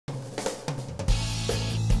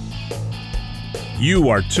you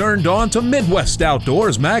are turned on to MidWest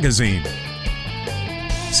Outdoors magazine.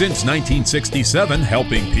 Since 1967,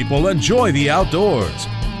 helping people enjoy the outdoors.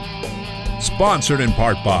 Sponsored in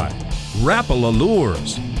part by Rapala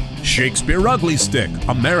Lures, Shakespeare Ugly Stick,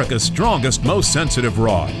 America's strongest, most sensitive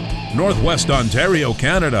rod, Northwest Ontario,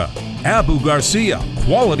 Canada, Abu Garcia,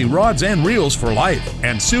 quality rods and reels for life,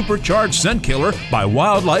 and Supercharged Scent Killer by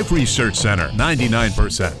Wildlife Research Center,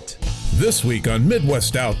 99%. This week on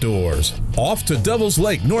MidWest Outdoors, off to Devil's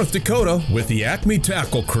Lake, North Dakota with the Acme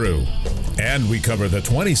Tackle Crew. And we cover the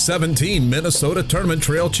 2017 Minnesota Tournament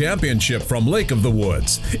Trail Championship from Lake of the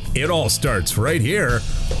Woods. It all starts right here,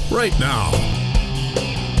 right now.